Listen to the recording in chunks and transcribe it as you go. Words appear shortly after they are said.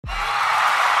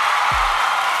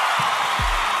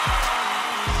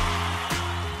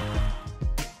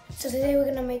today we're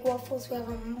gonna make waffles. We have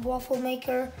a waffle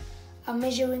maker, a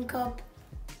measuring cup,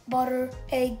 butter,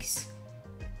 eggs,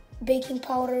 baking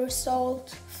powder, salt,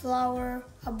 flour,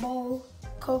 a bowl,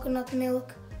 coconut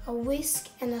milk, a whisk,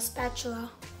 and a spatula.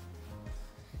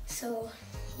 So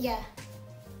yeah.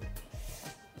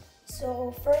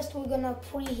 So first we're gonna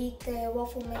preheat the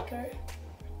waffle maker.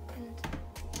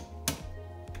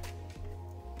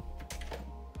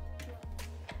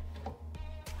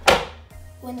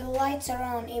 When the lights are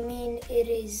on, it means it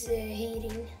is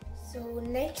heating. So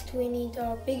next we need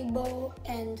our big bowl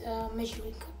and a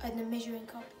measuring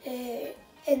cup.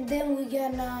 And then we're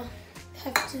gonna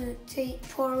have to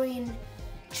pour in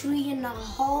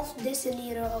 3.5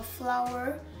 deciliter of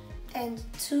flour and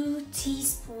 2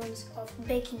 teaspoons of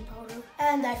baking powder.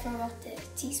 And I forgot the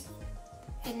teaspoon.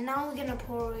 And now we're gonna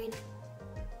pour in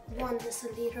 1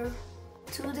 deciliter,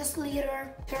 2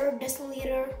 deciliter, per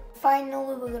deciliter.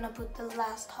 Finally, we're gonna put the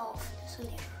last half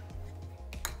deciliter.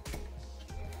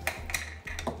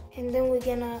 And then we're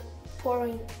gonna pour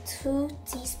in 2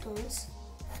 teaspoons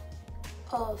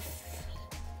of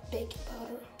baking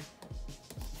powder.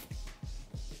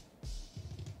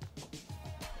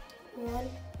 1,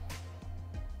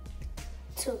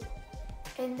 2.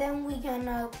 And then we're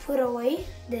gonna put away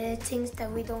the things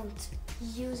that we don't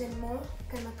use anymore.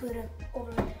 Gonna put them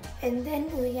over. And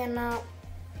then we're gonna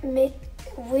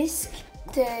whisk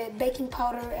the baking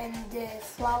powder and the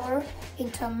flour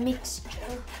into a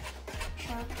mixture.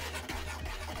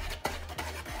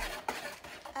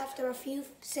 After a few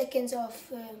seconds of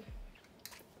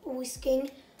whisking,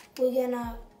 we're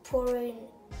gonna pour in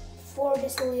 4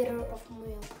 deciliter of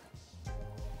milk.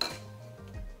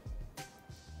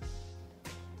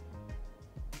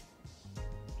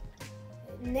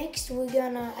 Next, we're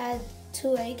gonna add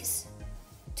 2 eggs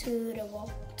to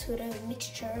the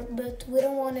mixture, but we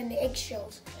don't want any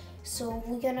eggshells, so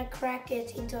we're gonna crack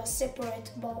it into a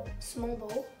separate bowl, small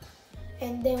bowl,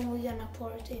 and then we're gonna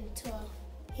pour it into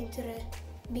the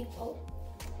big bowl.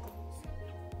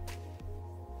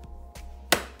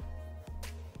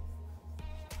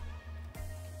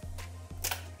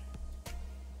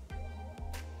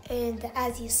 And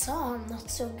as you saw, I'm not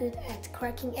so good at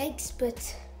cracking eggs,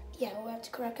 but yeah, we have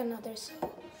to crack another. So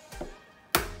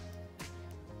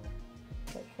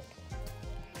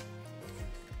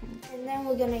and then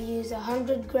we're gonna use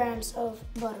 100 grams of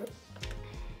butter.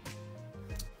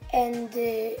 And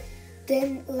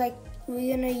then we're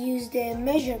gonna use the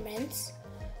measurements,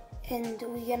 and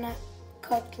we're gonna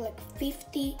cut like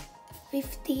 50,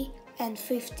 50, and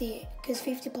 50, because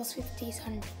 50 plus 50 is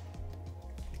 100.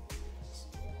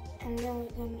 And then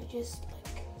we're gonna just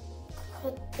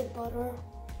cut the butter.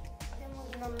 Then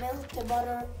we're gonna melt the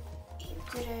butter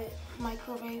into the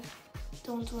microwave.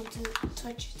 Don't want to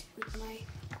touch it with my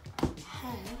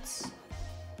hands.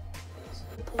 So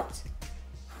put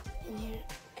in here.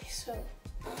 Okay, so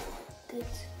good.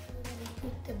 We're gonna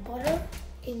put the butter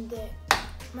in the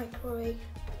microwave.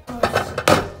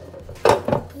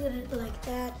 Put it like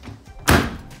that,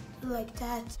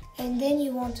 and then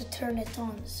you want to turn it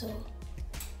on. So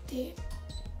there.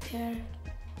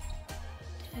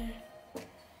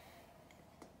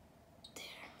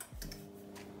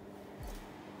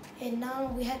 And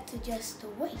now we have to just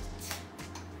wait.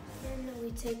 Then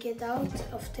we take it out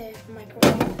of the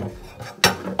microwave.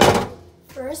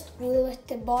 First, we'll let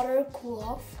the butter cool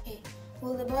off. Okay.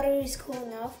 While the butter is cool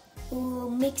enough, we will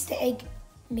mix the egg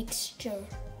mixture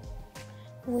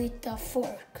with a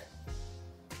fork.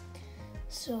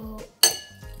 So,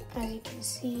 as you can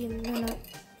see, I'm gonna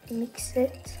mix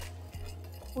it.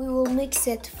 We will mix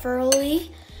it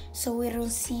thoroughly so we don't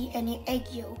see any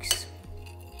egg yolks.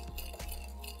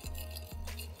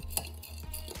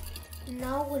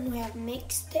 Now when we have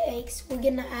mixed the eggs, we're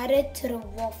gonna add it to the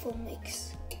waffle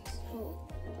mix. So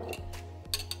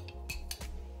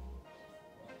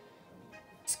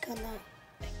it's gonna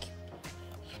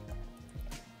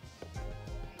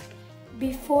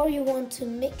before you want to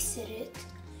mix it,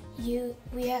 you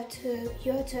have to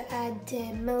add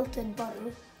the melted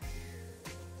butter.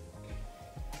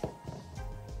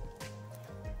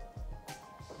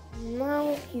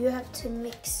 Now you have to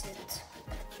mix it.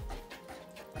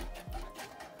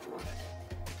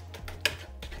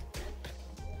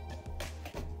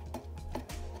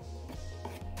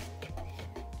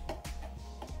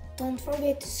 Don't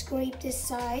forget to scrape the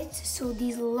sides so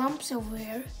these lumps over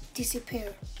here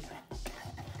disappear.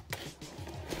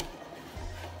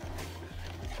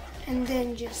 And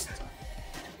then just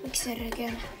mix it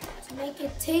again. To make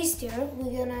it tastier,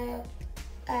 we're gonna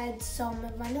add some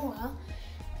vanilla.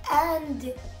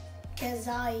 And because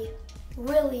I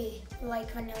really like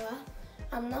vanilla,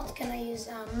 I'm not gonna use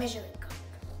a measuring cup.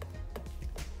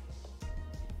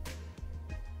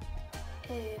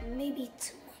 maybe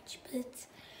too much, but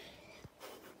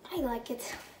I like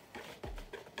it.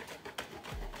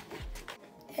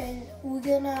 And we're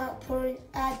gonna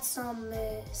add some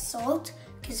salt,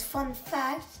 because fun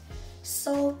fact,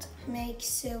 salt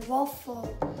makes a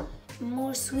waffle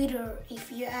more sweeter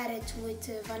if you add it with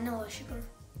vanilla sugar.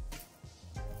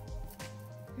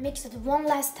 Mix it one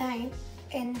last time,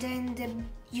 and then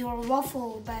your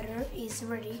waffle batter is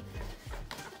ready.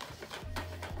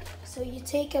 So you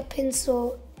take a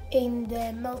pencil in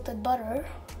the melted butter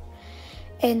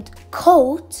and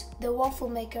coat the waffle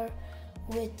maker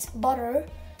with butter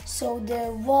so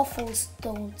the waffles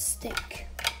don't stick.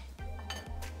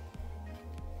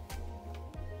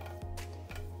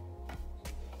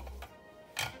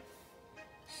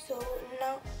 So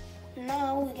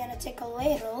now we're gonna take a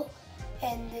ladle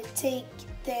and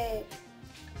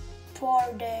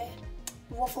pour the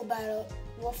waffle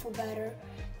batter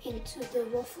into the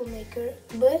waffle maker,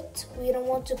 but we don't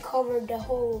want to cover the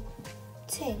whole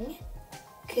thing,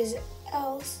 because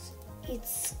else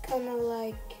it's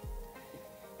gonna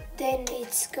then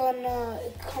it's gonna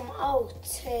come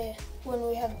out when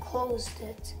we have closed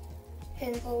it.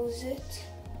 And close it.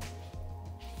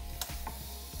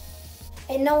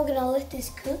 And now we're gonna let this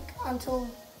cook until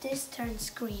this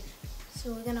turns green.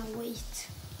 So we're gonna wait.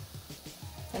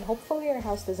 And hopefully our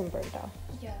house doesn't burn down.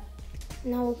 Yeah.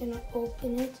 Now we're gonna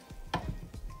open it.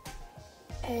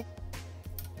 And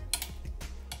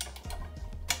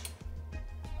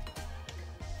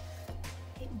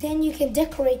then you can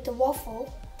decorate the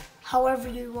waffle however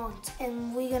you want.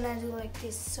 And we're gonna do like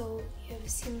this. So you have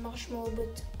seen marshmallow,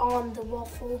 but on the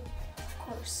waffle, of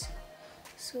course.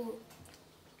 So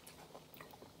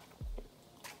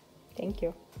thank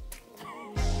you.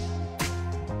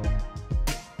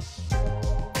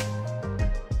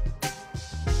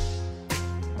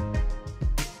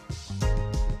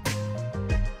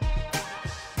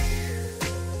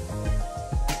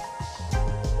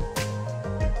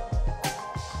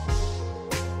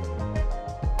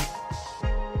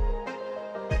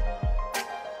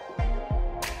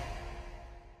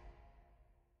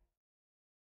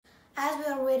 as we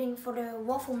are waiting for the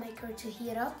waffle maker to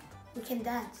heat up, we can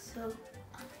dance. So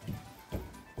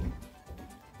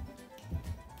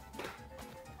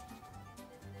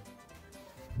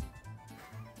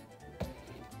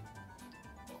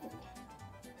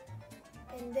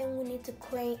and then we need to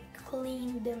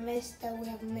clean the mess that we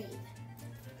have made.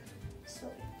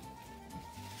 So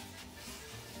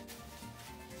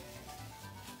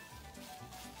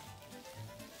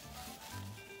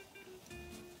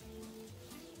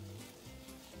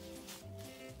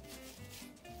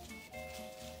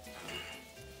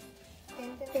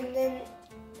and then,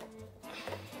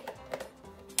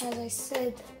 as I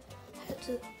said, I have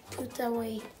to put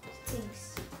away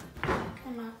things.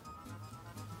 Gonna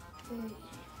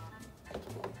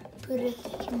put it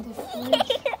in the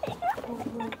fridge.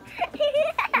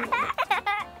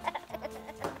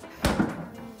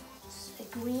 It's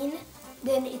green,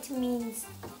 then it means.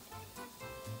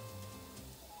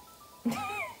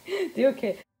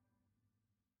 Okay.